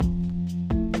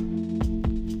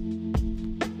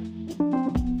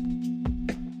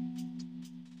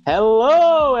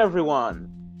Hello,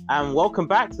 everyone, and welcome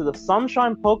back to the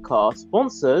Sunshine Podcast,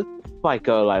 sponsored by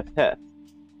Go Life Tech.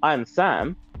 I'm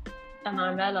Sam, And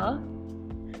I'm Ella.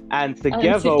 and And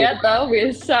together, together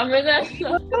we're Sam and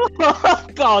Ella.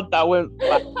 God, that went,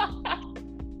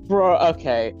 bro.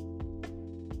 Okay,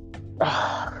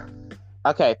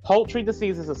 okay. Poultry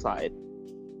diseases aside,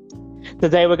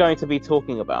 today we're going to be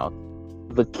talking about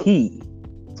the key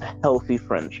to healthy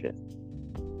friendship.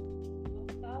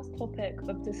 Our first topic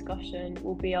of discussion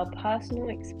will be our personal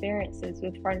experiences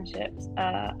with friendships.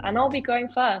 And I'll be going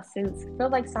first since I feel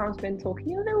like Sam's been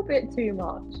talking a little bit too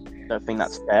much. Don't think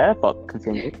that's fair, but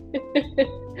continue.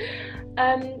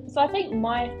 So I think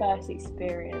my first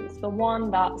experience, the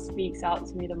one that speaks out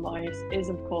to me the most, is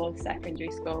of course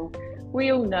secondary school.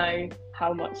 We all know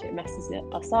how much it messes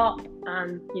us up,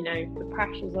 and the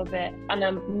pressures of it, and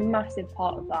a massive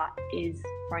part of that is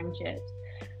friendships.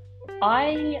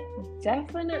 I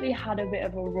definitely had a bit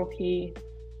of a rocky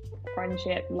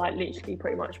friendship, like literally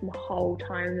pretty much my whole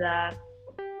time there,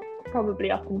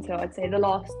 probably up until I'd say the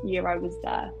last year I was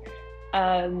there.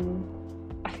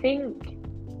 I think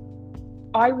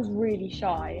I was really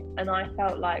shy, and I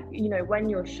felt like, when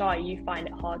you're shy, you find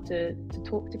it hard to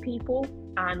talk to people,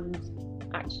 and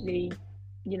actually,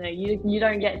 you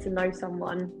don't get to know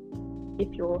someone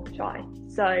if you're shy.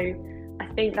 So I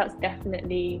think that's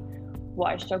definitely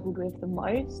what I struggled with the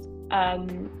most.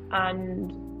 And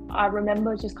I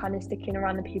remember just kind of sticking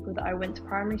around the people that I went to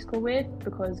primary school with,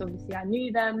 because obviously I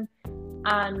knew them,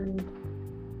 and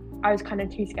I was kind of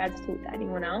too scared to talk to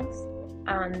anyone else.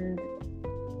 And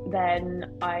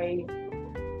then I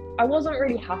wasn't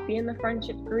really happy in the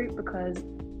friendship group, because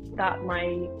that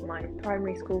my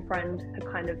primary school friend had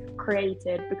kind of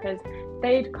created, because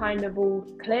they'd kind of all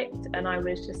clicked and I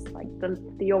was just like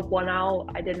the odd one out.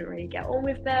 I didn't really get on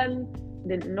with them,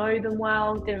 didn't know them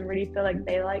well, didn't really feel like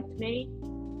they liked me.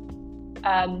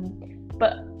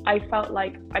 But I felt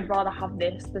like I'd rather have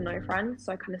this than no friends,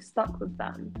 so I kind of stuck with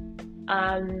them.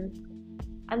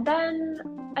 And then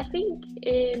I think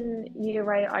in year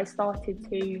 8 I started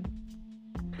to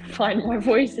find my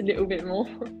voice a little bit more.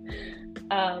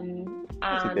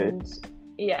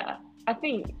 Yeah, I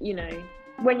think,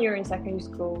 when you're in secondary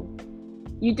school,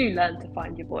 you do learn to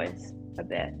find your voice a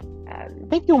bit. I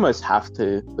think you almost have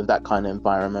to with that kind of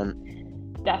environment.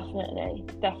 Definitely.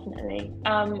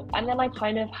 And then I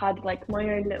kind of had like my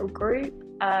own little group.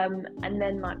 And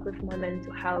then like with my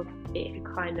mental health, it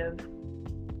kind of,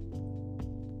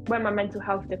 when my mental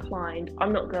health declined,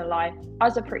 I'm not gonna lie, I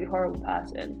was a pretty horrible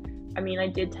person. I mean, I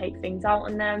did take things out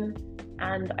on them,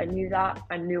 and I knew that.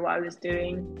 I knew what I was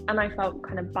doing, and I felt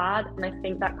kind of bad, and I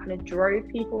think that kind of drove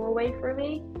people away from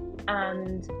me.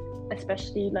 And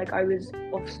especially like I was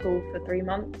off school for 3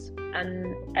 months,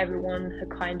 and everyone had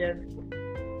kind of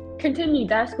continued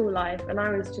their school life, and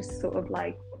I was just sort of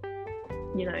like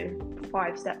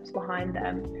 5 steps behind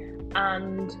them.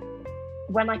 And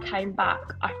when I came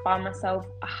back, I found myself,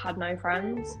 I had no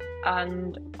friends,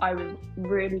 and I was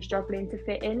really struggling to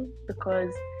fit in,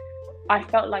 because I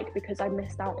felt like, because I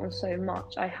missed out on so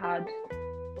much, I had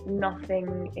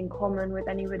nothing in common with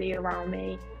anybody around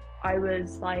me. I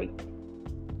was like,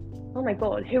 oh my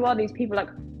God, who are these people? Like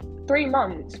 3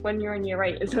 months when you're in year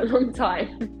 8 is a long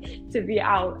time to be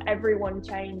out. Everyone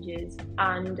changes.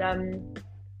 And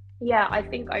I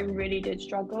think I really did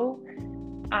struggle.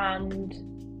 And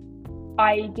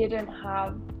I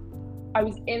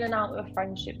was in and out of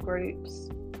friendship groups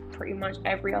pretty much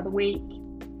every other week.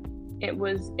 It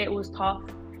was tough.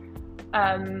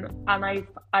 And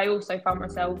I also found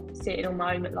myself sitting on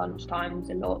my own at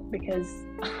lunchtimes a lot, because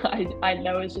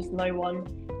there was just no one.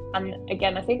 And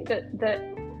again, I think that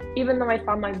even though I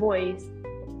found my voice,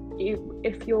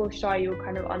 if you're shy, you'll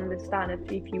kind of understand.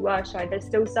 If you were shy, there's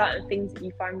still certain things that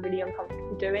you find really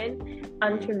uncomfortable doing.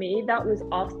 And for me, that was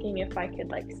asking if I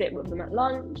could like sit with them at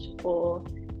lunch, or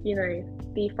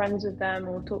be friends with them,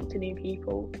 or talk to new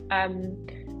people.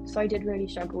 So I did really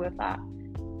struggle with that,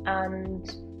 and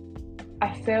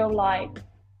I feel like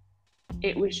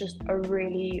it was just a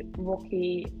really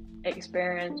rocky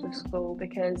experience with school,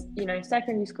 because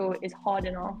secondary school is hard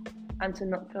enough, and to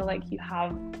not feel like you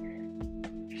have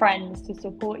friends to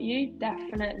support you,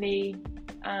 definitely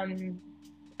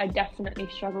I definitely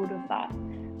struggled with that.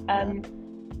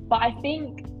 But I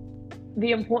think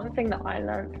the important thing that I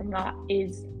learned from that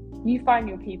is you find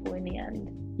your people in the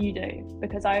end. You do,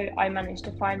 because I managed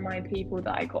to find my people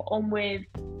that I got on with,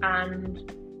 and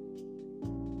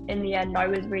in the end I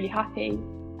was really happy.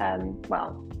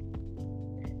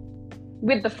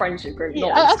 With the friendship group,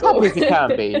 not as happy as you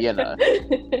can be,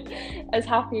 as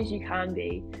happy as you can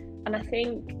be. And I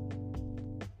think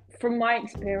from my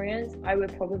experience, I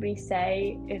would probably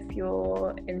say if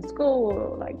you're in school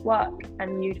or like work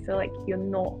and you feel like you're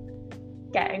not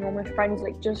getting on with friends,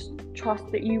 like just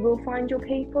trust that you will find your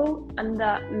people, and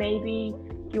that maybe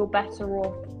you're better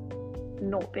off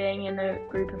not being in a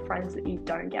group of friends that you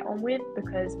don't get on with,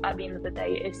 because at the end of the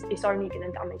day it's only going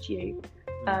to damage you.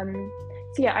 So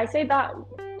yeah, I say that,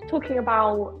 talking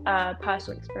about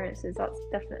personal experiences, that's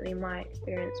definitely my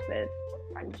experience with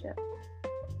friendship.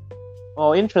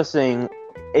 Well,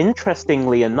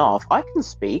 interestingly enough, I can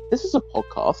speak. This is a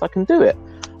podcast. I can do it.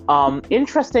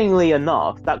 Interestingly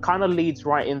enough, that kind of leads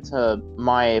right into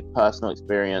my personal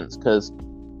experience, because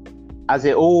as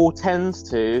it all tends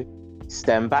to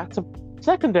stem back to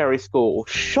secondary school.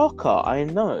 Shocker, I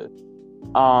know.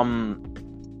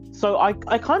 So I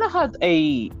kind of had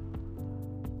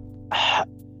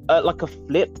like a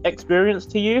flipped experience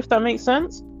to you, if that makes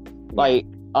sense. Like,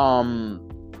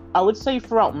 I would say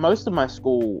throughout most of my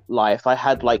school life, I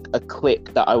had like a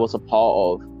clique that I was a part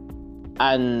of,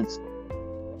 and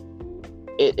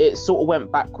it sort of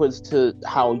went backwards to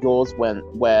how yours went,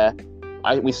 where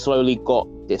we slowly got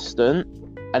distant,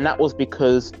 and that was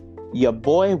because your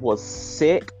boy was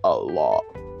sick a lot.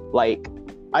 Like,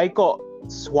 I got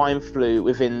swine flu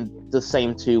within the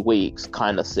same 2 weeks,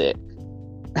 kind of sick,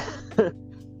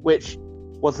 which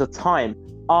was the time.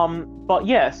 But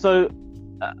yeah, so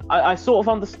I sort of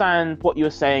understand what you were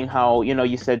saying, how,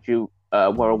 you said you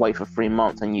were away for 3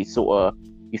 months and you feel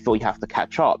you have to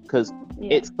catch up, because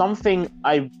it's something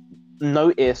I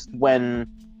noticed when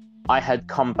I had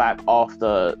come back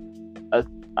after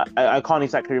I can't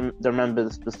exactly remember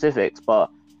the specifics, but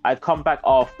I'd come back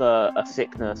after a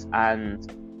sickness, and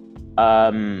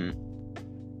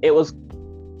it was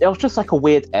just like a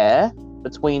weird air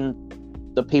between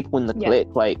the people in the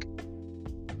clique. Like,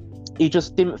 you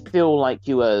just didn't feel like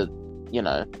you were,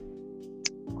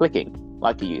 clicking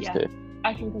like you used to.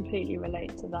 I can completely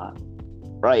relate to that.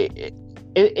 Right.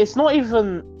 It's not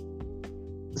even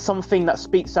something that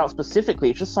speaks out specifically.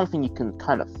 It's just something you can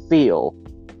kind of feel.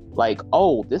 Like,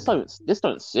 oh, this don't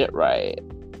sit right.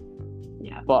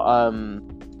 Yeah. But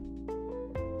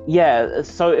yeah.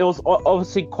 So it was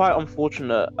obviously quite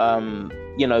unfortunate.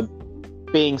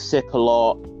 Being sick a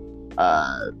lot.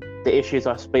 The issues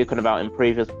I've spoken about in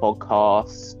previous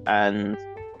podcasts, and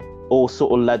all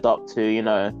sort of led up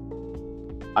to,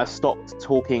 I stopped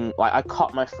talking. Like, I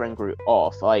cut my friend group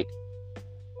off. Like,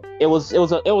 it was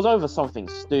over something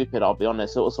stupid. I'll be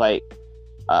honest. It was like,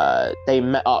 they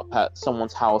met up at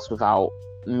someone's house without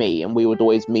me, and we would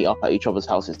always meet up at each other's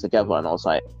houses together. And I was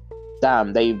like,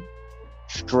 damn, they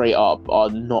straight up are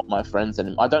not my friends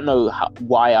anymore. I don't know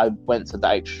why I went to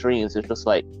that extremes. It's just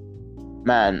like,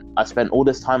 man, I spent all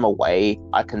this time away.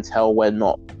 I can tell we're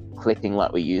not clicking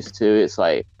like we used to. It's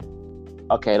like,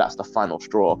 okay, that's the final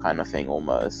straw kind of thing,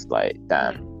 almost. Like,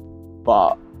 damn.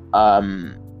 But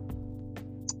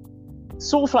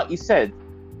sort of like you said,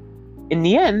 in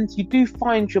the end, you do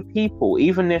find your people,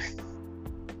 even if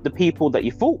the people that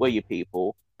you thought were your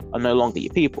people are no longer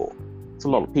your people. It's a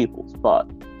lot of peoples, but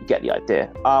you get the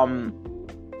idea.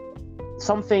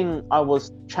 Something I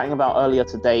was chatting about earlier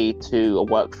today to a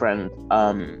work friend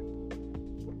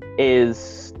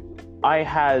is I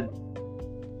had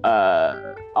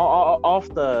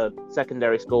after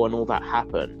secondary school and all that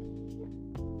happened,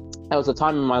 there was a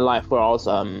time in my life where I was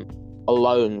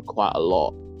alone quite a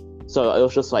lot. So it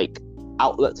was just like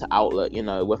outlet to outlet,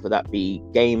 whether that be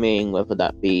gaming, whether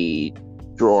that be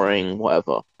drawing,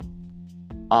 whatever.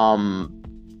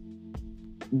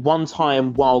 One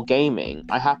time while gaming,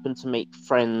 I happened to make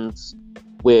friends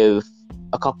with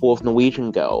a couple of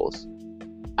Norwegian girls,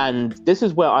 and this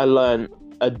is where I learned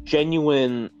a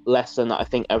genuine lesson that I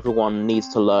think everyone needs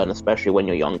to learn, especially when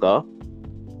you're younger.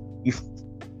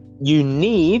 You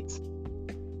need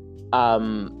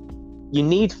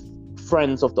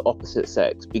friends of the opposite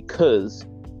sex, because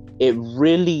it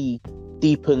really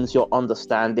deepens your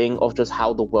understanding of just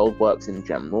how the world works in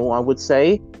general, I would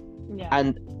say. Yeah.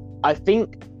 And I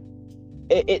think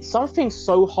it's something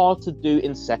so hard to do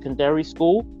in secondary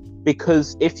school,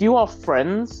 because if you are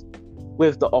friends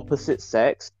with the opposite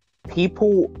sex,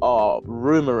 people are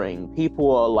rumoring,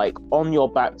 people are like on your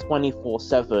back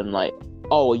 24/7, like,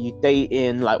 oh, are you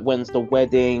dating? Like, when's the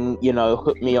wedding?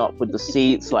 Hook me up with the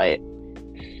seats. Like,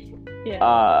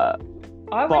 I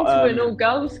went to an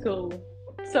all-girls school,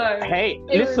 so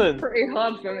it was pretty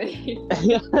hard for me.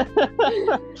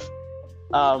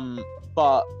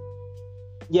 But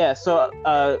yeah, so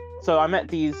I met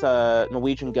these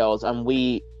Norwegian girls, and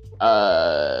we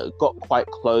got quite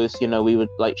close. We would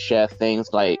like share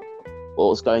things like what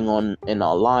was going on in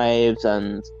our lives,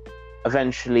 and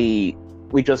eventually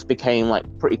we just became like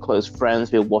pretty close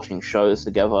friends. We were watching shows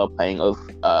together, playing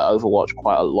Overwatch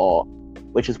quite a lot,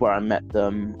 which is where I met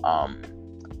them.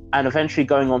 And eventually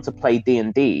going on to play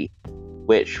D&D,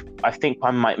 which I think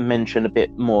I might mention a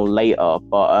bit more later.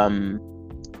 But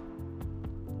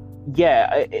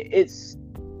yeah, it's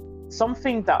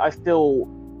something that I feel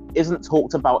isn't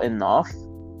talked about enough,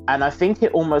 and I think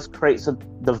it almost creates a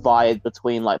divide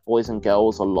between like boys and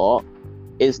girls a lot.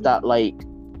 Is that like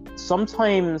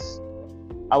sometimes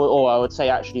I would say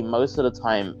actually most of the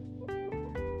time,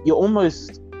 you're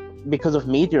almost, because of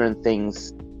media and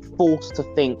things, forced to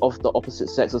think of the opposite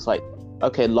sex as like,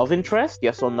 okay, love interest,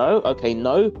 yes or no? Okay,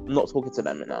 no, I'm not talking to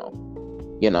them now,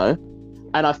 you know?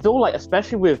 And I feel like,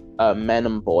 especially with men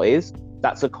and boys,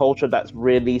 that's a culture that's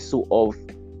really sort of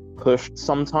pushed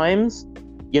sometimes.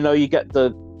 You know, you get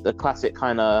the classic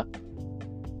kind of,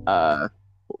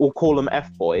 we'll call them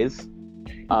F-boys,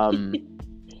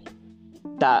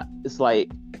 that is like,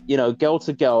 you know, girl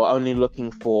to girl only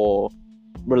looking for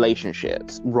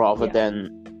relationships rather than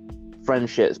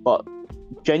friendships, but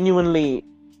genuinely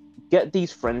get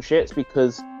these friendships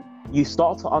because you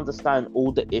start to understand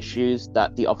all the issues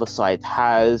that the other side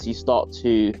has. You start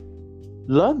to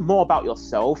learn more about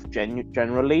yourself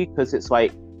generally, because it's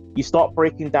like you start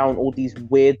breaking down all these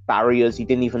weird barriers you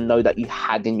didn't even know that you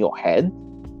had in your head.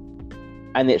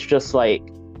 And it's just like,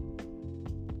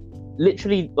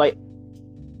 literally, like,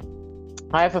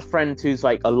 I have a friend who's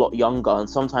like a lot younger, and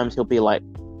sometimes he'll be like,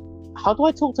 how do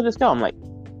I talk to this girl? I'm like,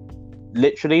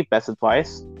 literally, best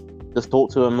advice, just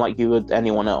talk to him like you would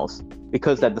anyone else,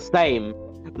 because they're the same,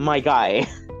 my guy.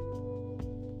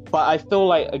 But I feel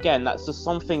like, again, that's just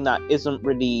something that isn't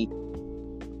really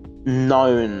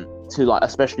known to, like,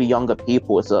 especially younger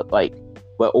people, is that like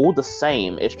we're all the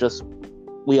same. It's just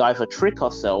we either trick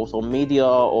ourselves, or media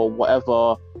or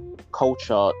whatever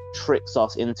culture tricks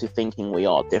us into thinking we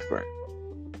are different.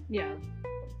 Yeah.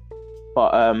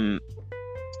 But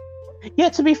yeah,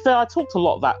 to be fair, I talked a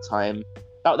lot that time.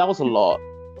 That was a lot.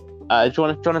 Do you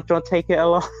want to take it,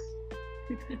 Ella?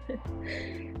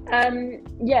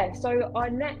 Yeah, so our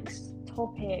next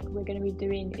topic we're going to be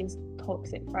doing is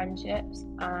toxic friendships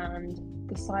and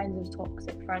the signs of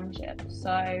toxic friendships.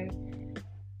 So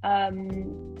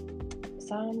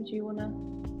Sam, do you want to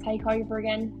take over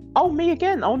again? Oh, me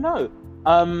again? Oh no.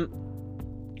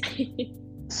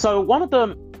 So one of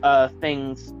the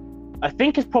things I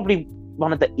think is probably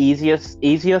one of the easier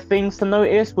things to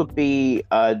notice would be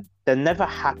they're never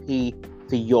happy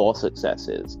for your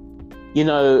successes. You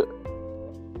know,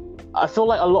 I feel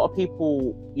like a lot of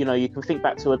people, you know, you can think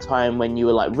back to a time when you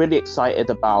were like really excited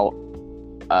about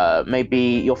maybe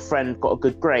your friend got a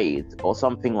good grade or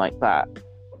something like that,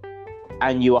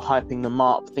 and you were hyping them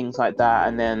up, things like that,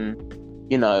 and then,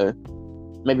 you know,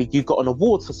 maybe you got an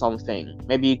award for something,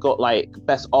 maybe you got like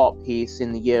best art piece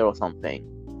in the year or something,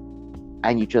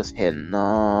 and you just hear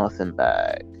nothing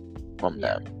back from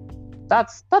them.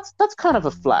 That's kind of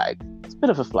a flag. It's a bit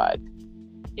of a flag.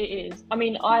 It is. I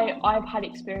mean, I've had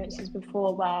experiences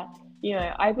before where, you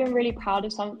know, I've been really proud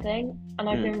of something, and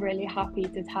I've been really happy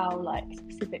to tell like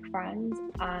specific friends,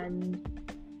 and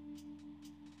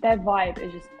their vibe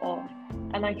is just off,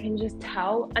 and I can just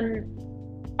tell, and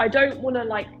I don't want to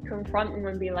like confront them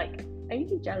and be like, are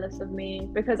you jealous of me?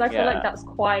 Because I feel like that's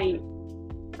quite,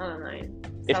 I don't know,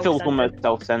 it feels almost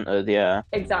self-centered. Yeah,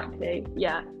 exactly.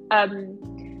 Yeah.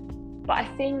 But I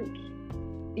think,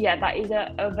 yeah, that is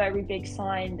a very big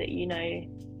sign that, you know,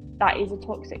 that is a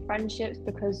toxic friendships,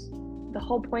 because the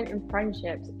whole point in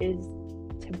friendships is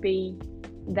to be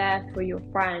there for your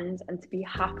friends and to be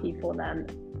happy for them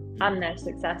and their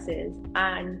successes.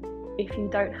 And if you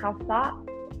don't have that,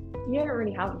 you don't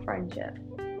really have a friendship.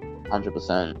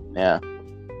 100%. Yeah.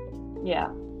 Yeah.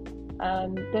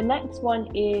 The next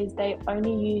one is they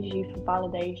only use you for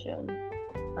validation.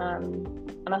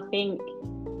 And I think,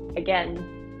 again,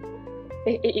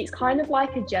 it's kind of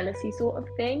like a jealousy sort of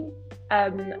thing.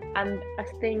 And I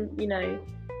think, you know,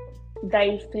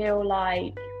 they feel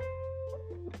like,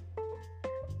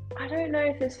 I don't know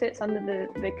if this fits under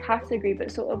the category, but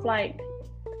sort of like,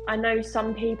 I know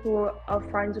some people are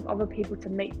friends with other people to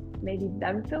make maybe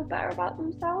them feel better about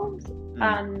themselves.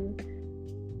 I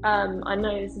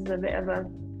know this is a bit of a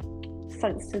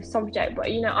sensitive subject,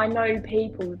 but, you know, I know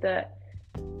people that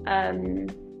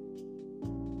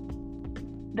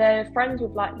they're friends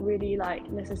with like really like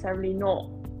necessarily not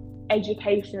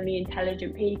educationally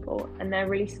intelligent people, and they're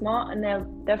really smart, and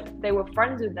they were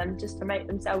friends with them just to make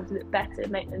themselves look better,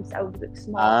 make themselves look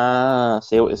smart.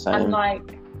 See what you're saying. And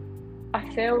like, I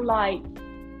feel like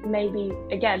maybe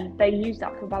again they use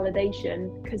that for validation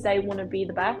because they want to be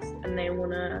the best, and they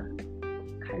want to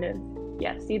kind of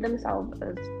see themselves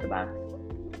as the best.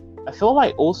 I feel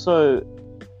like also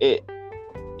it,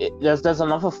 there's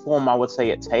another form I would say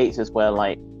it takes, is where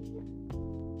like,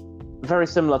 very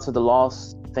similar to the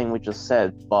last thing we just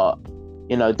said, but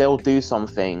they'll do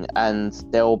something and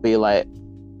they'll be like,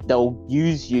 they'll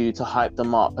use you to hype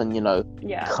them up and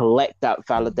collect that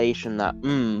validation that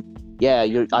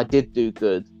I did do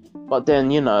good, but then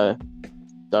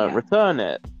don't return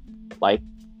it like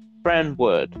friend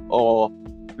would. Or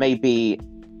maybe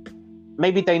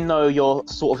they know you're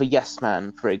sort of a yes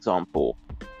man, for example.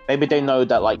 Maybe they know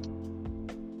that like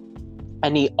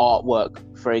any artwork,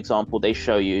 for example, they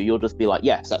show you, you'll just be like,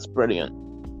 yes, that's brilliant.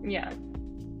 Yeah.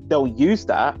 They'll use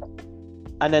that,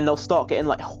 and then they'll start getting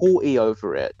like haughty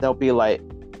over it. They'll be like,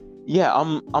 yeah,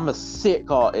 I'm a sick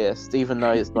artist, even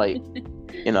though it's like,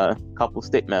 a couple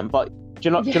stick men. But do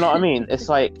you know what I mean? It's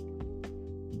like,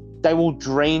 they will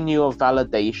drain you of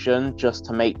validation just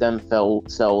to make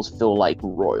themselves feel like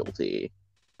royalty.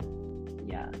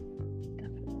 Yeah,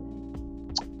 definitely.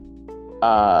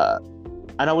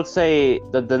 And I would say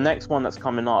that the next one that's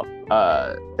coming up,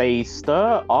 they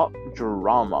stir up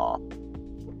drama.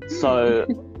 So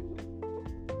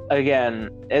again,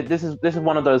 this is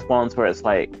one of those ones where it's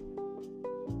like,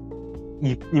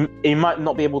 you might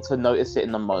not be able to notice it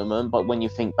in the moment, but when you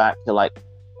think back, you're like,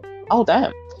 oh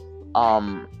damn.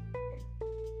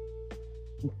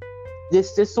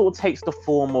 This sort of takes the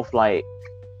form of like,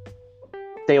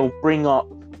 they'll bring up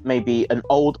maybe an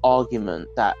old argument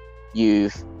that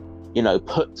you've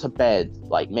put to bed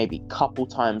like maybe a couple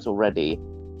times already,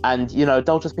 and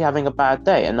they'll just be having a bad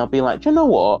day, and they'll be like, do you know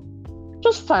what,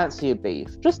 just fancy a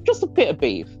beef, just a bit of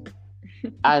beef.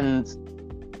 And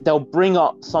they'll bring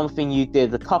up something you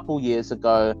did a couple years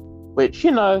ago, which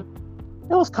it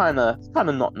was kind of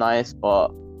not nice,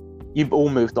 but you've all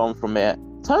moved on from it.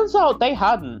 Turns out they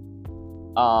hadn't,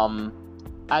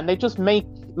 and they just make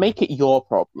it your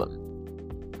problem.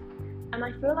 And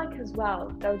I feel like as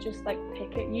well, they'll just like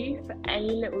pick at you for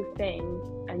any little thing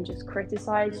and just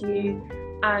criticize you,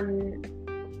 and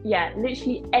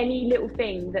literally any little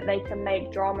thing that they can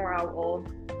make drama out of,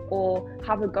 or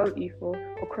have a go at you for,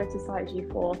 or criticize you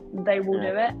for, they will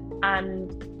do it.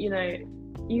 And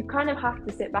you kind of have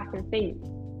to sit back and think,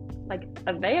 like,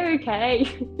 are they okay?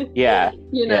 Yeah.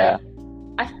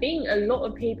 I think a lot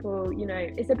of people,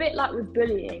 it's a bit like with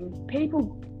bullying.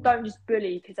 People don't just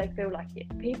bully because they feel like it.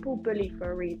 People bully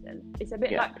for a reason. It's a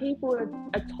bit like people are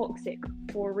toxic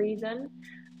for a reason.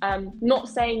 Not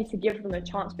saying to give them a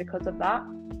chance because of that.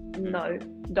 No,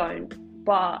 don't.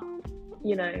 But,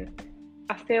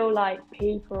 I feel like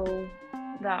people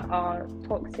that are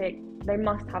toxic, they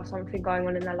must have something going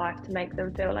on in their life to make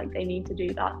them feel like they need to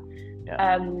do that.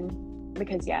 Yeah.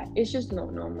 Because it's just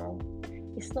not normal.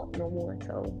 It's not normal at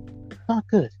all. It's not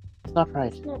good. It's not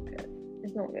right. It's not good.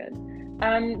 It's not good.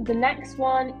 The next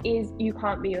one is you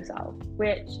can't be yourself,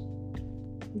 which,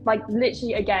 like,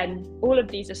 literally, again, all of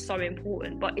these are so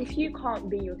important, but if you can't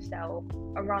be yourself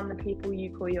around the people you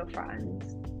call your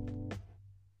friends,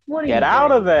 what are you doing? Get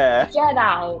out of there. Get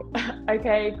out.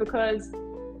 Okay, because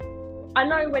I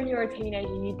know when you're a teenager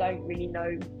you don't really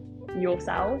know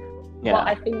yourself, but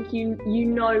I think you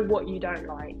know what you don't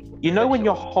like. When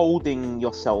you're holding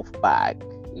yourself back.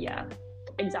 Yeah,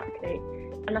 exactly.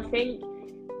 And I think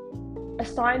a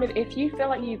sign of, if you feel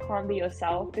like you can't be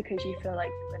yourself because you feel like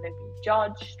you're going to be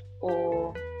judged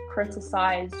or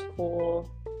criticized for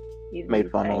made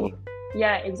fun of.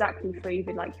 Yeah, exactly, for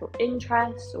either like your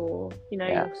interests or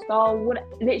your style,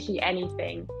 literally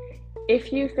anything.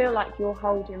 If you feel like you're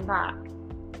holding back,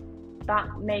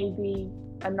 that may be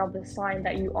another sign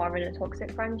that you are in a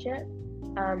toxic friendship.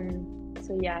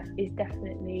 So it's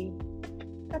definitely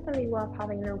worth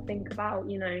having a little think about.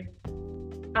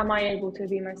 Am I able to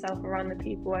be myself around the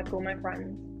people I call my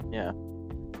friends? Yeah.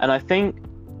 And I think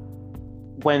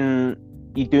when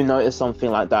you do notice something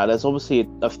like that, there's obviously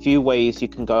a few ways you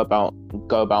can go about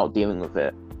dealing with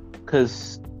it.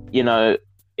 Because,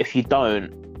 if you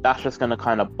don't, that's just going to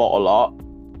kind of bottle up,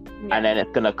 and then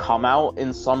it's going to come out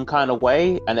in some kind of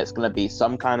way, and it's going to be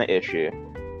some kind of issue.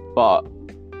 But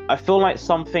I feel like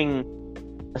something,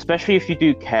 especially if you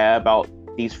do care about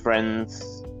these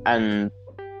friends, and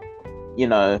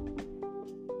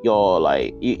you're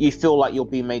like, you feel like you'll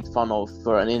be made fun of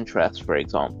for an interest, for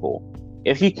example.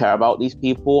 If you care about these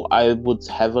people, I would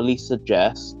heavily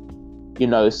suggest,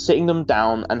 sitting them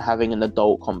down and having an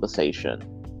adult conversation,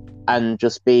 and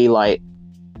just be like,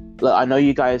 look, I know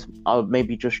you guys are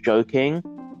maybe just joking,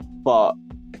 but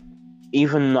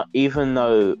even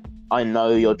though I know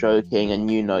you're joking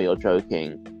and you're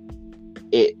joking,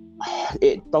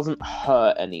 it doesn't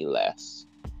hurt any less.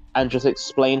 And just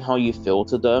explain how you feel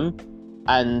to them,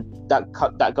 And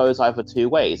that goes either two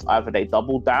ways. Either they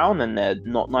double down and they're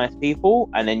not nice people,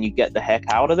 and then you get the heck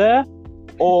out of there,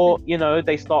 or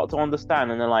they start to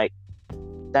understand and they're like,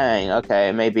 dang,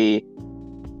 okay, maybe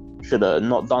should have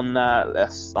not done that.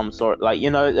 I'm sorry. Like,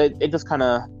 it just kind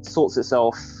of sorts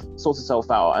itself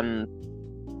out, and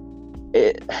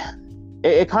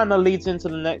it kind of leads into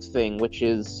the next thing, which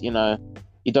is, you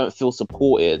don't feel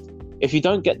supported. If you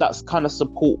don't get that kind of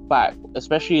support back,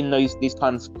 especially in these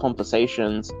kinds of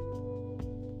conversations,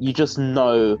 you just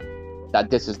know that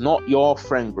this is not your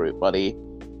friend group, buddy.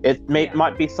 It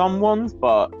might be someone's,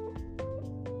 but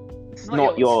it's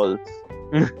not yours.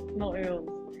 Not yours.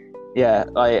 Yeah,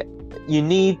 like you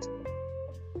need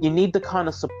the kind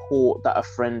of support that a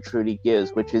friend truly gives,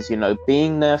 which is,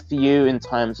 being there for you in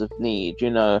times of need,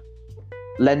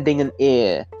 lending an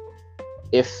ear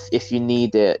if you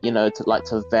need it,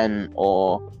 to vent,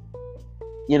 or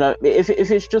if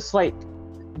it's just like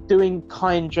doing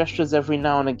kind gestures every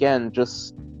now and again,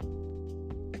 just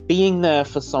being there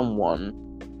for someone.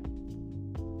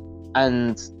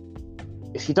 And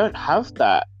if you don't have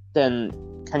that, then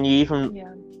can you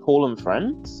even call them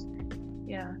friends?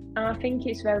 Yeah, and I think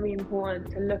it's very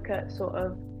important to look at sort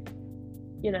of,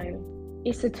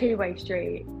 it's a two-way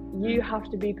street. You have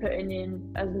to be putting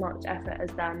in as much effort as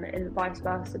them, and vice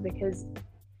versa, because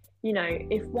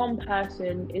if one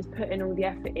person is putting all the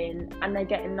effort in and they're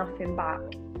getting nothing back,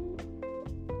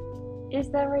 is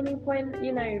there any point?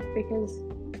 Because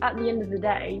at the end of the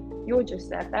day, you're just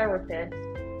their therapist,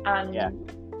 and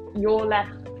you're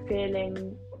left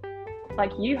feeling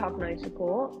like you have no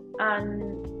support,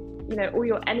 and all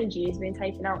your energy is being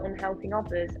taken out on helping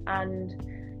others. And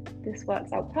this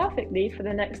works out perfectly for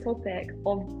the next topic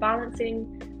of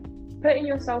balancing putting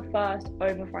yourself first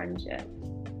over friendship.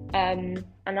 And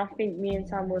I think me and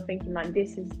Sam were thinking, like,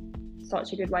 this is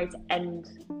such a good way to end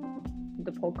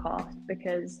the podcast,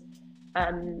 because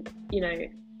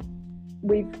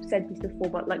we've said this before,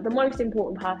 but like, the most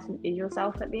important person is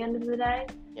yourself at the end of the day.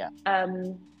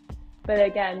 But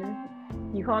again,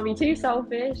 you can't be too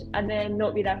selfish and then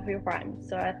not be there for your friends.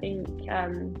 So I think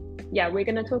we're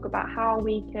going to talk about how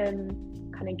we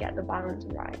can kind of get the balance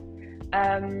right.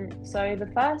 So the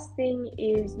first thing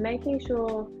is making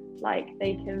sure, like,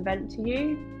 they can vent to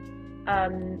you,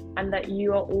 and that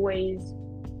you are always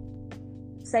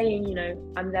saying,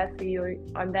 I'm there for you.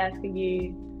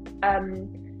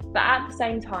 But at the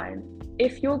same time,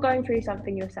 if you're going through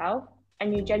something yourself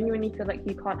and you genuinely feel like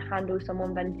you can't handle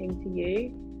someone venting to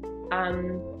you,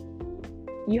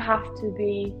 you have to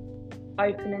be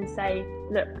open and say,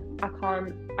 look, I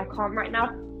can't right now.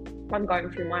 I'm going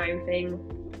through my own thing,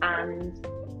 and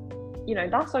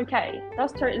that's okay.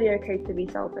 That's totally okay to be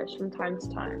selfish from time to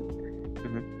time.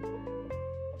 Mm-hmm.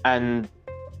 And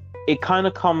it kind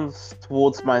of comes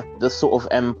towards the sort of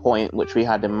end point which we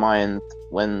had in mind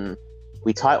when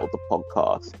we titled the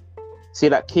podcast. See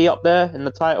that key up there in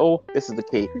the title? This is the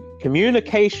key.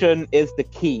 Communication is the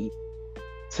key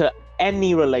to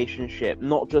any relationship,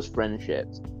 not just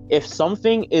friendships. If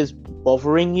something is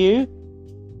bothering you,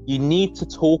 you need to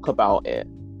talk about it.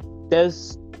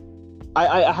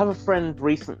 I have a friend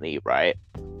recently, right,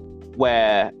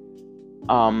 where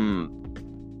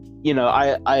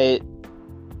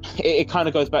it kind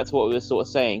of goes back to what we were sort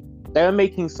of saying. They were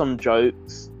making some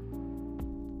jokes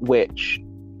which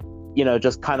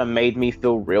just kind of made me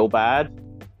feel real bad.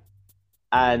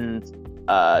 And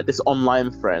this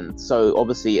online friend, so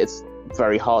obviously it's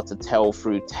very hard to tell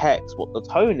through text what the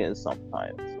tone is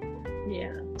sometimes.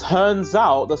 Turns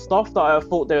out the stuff that I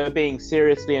thought they were being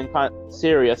serious and kind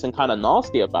of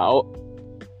nasty about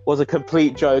was a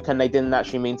complete joke, and they didn't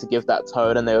actually mean to give that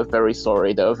tone, and they were very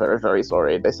sorry. They were very, very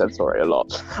sorry. They said sorry a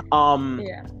lot.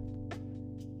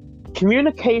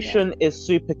 Communication is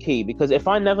super key, because if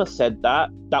I never said that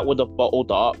would have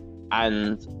bottled up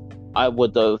and I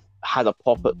would have had a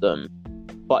pop at them.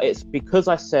 But it's because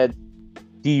I said,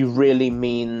 do you really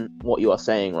mean what you are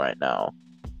saying right now?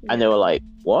 And they were like,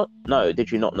 what? No,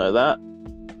 did you not know that?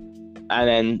 And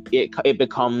then it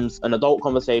becomes an adult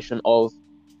conversation of,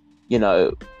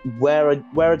 where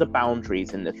are the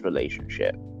boundaries in this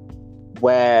relationship?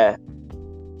 What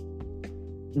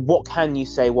can you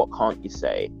say? What can't you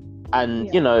say? And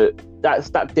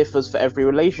that differs for every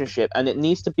relationship, and it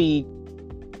needs to be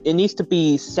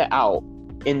set out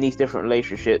in these different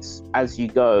relationships as you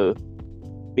go,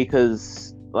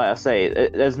 because, like I say,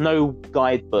 there's no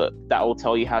guidebook that will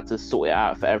tell you how to sort it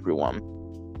out for everyone.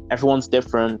 Everyone's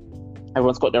different.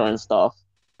 Everyone's got their own stuff.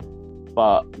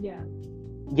 But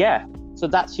so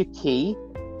that's your key.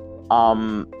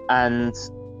 And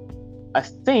I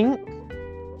think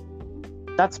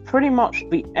that's pretty much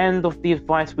the end of the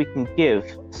advice we can give.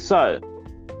 So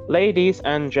Ladies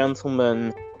and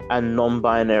gentlemen and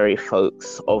non-binary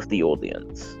folks of the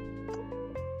audience,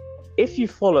 if you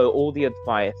follow all the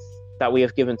advice that we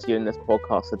have given to you in this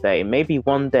podcast today, maybe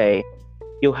one day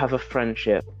you'll have a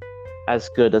friendship as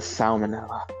good as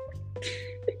salmonella.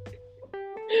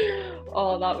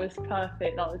 Oh, that was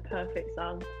perfect. That was perfect,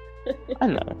 Sam. I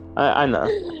know. I know.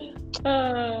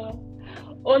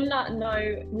 On that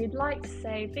note, we'd like to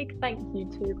say a big thank you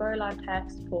to Grow Live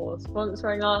Test for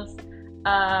sponsoring us.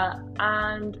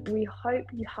 And we hope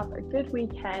you have a good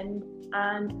weekend,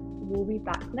 and we'll be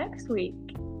back next week.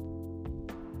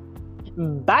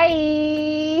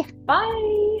 Bye!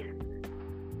 Bye!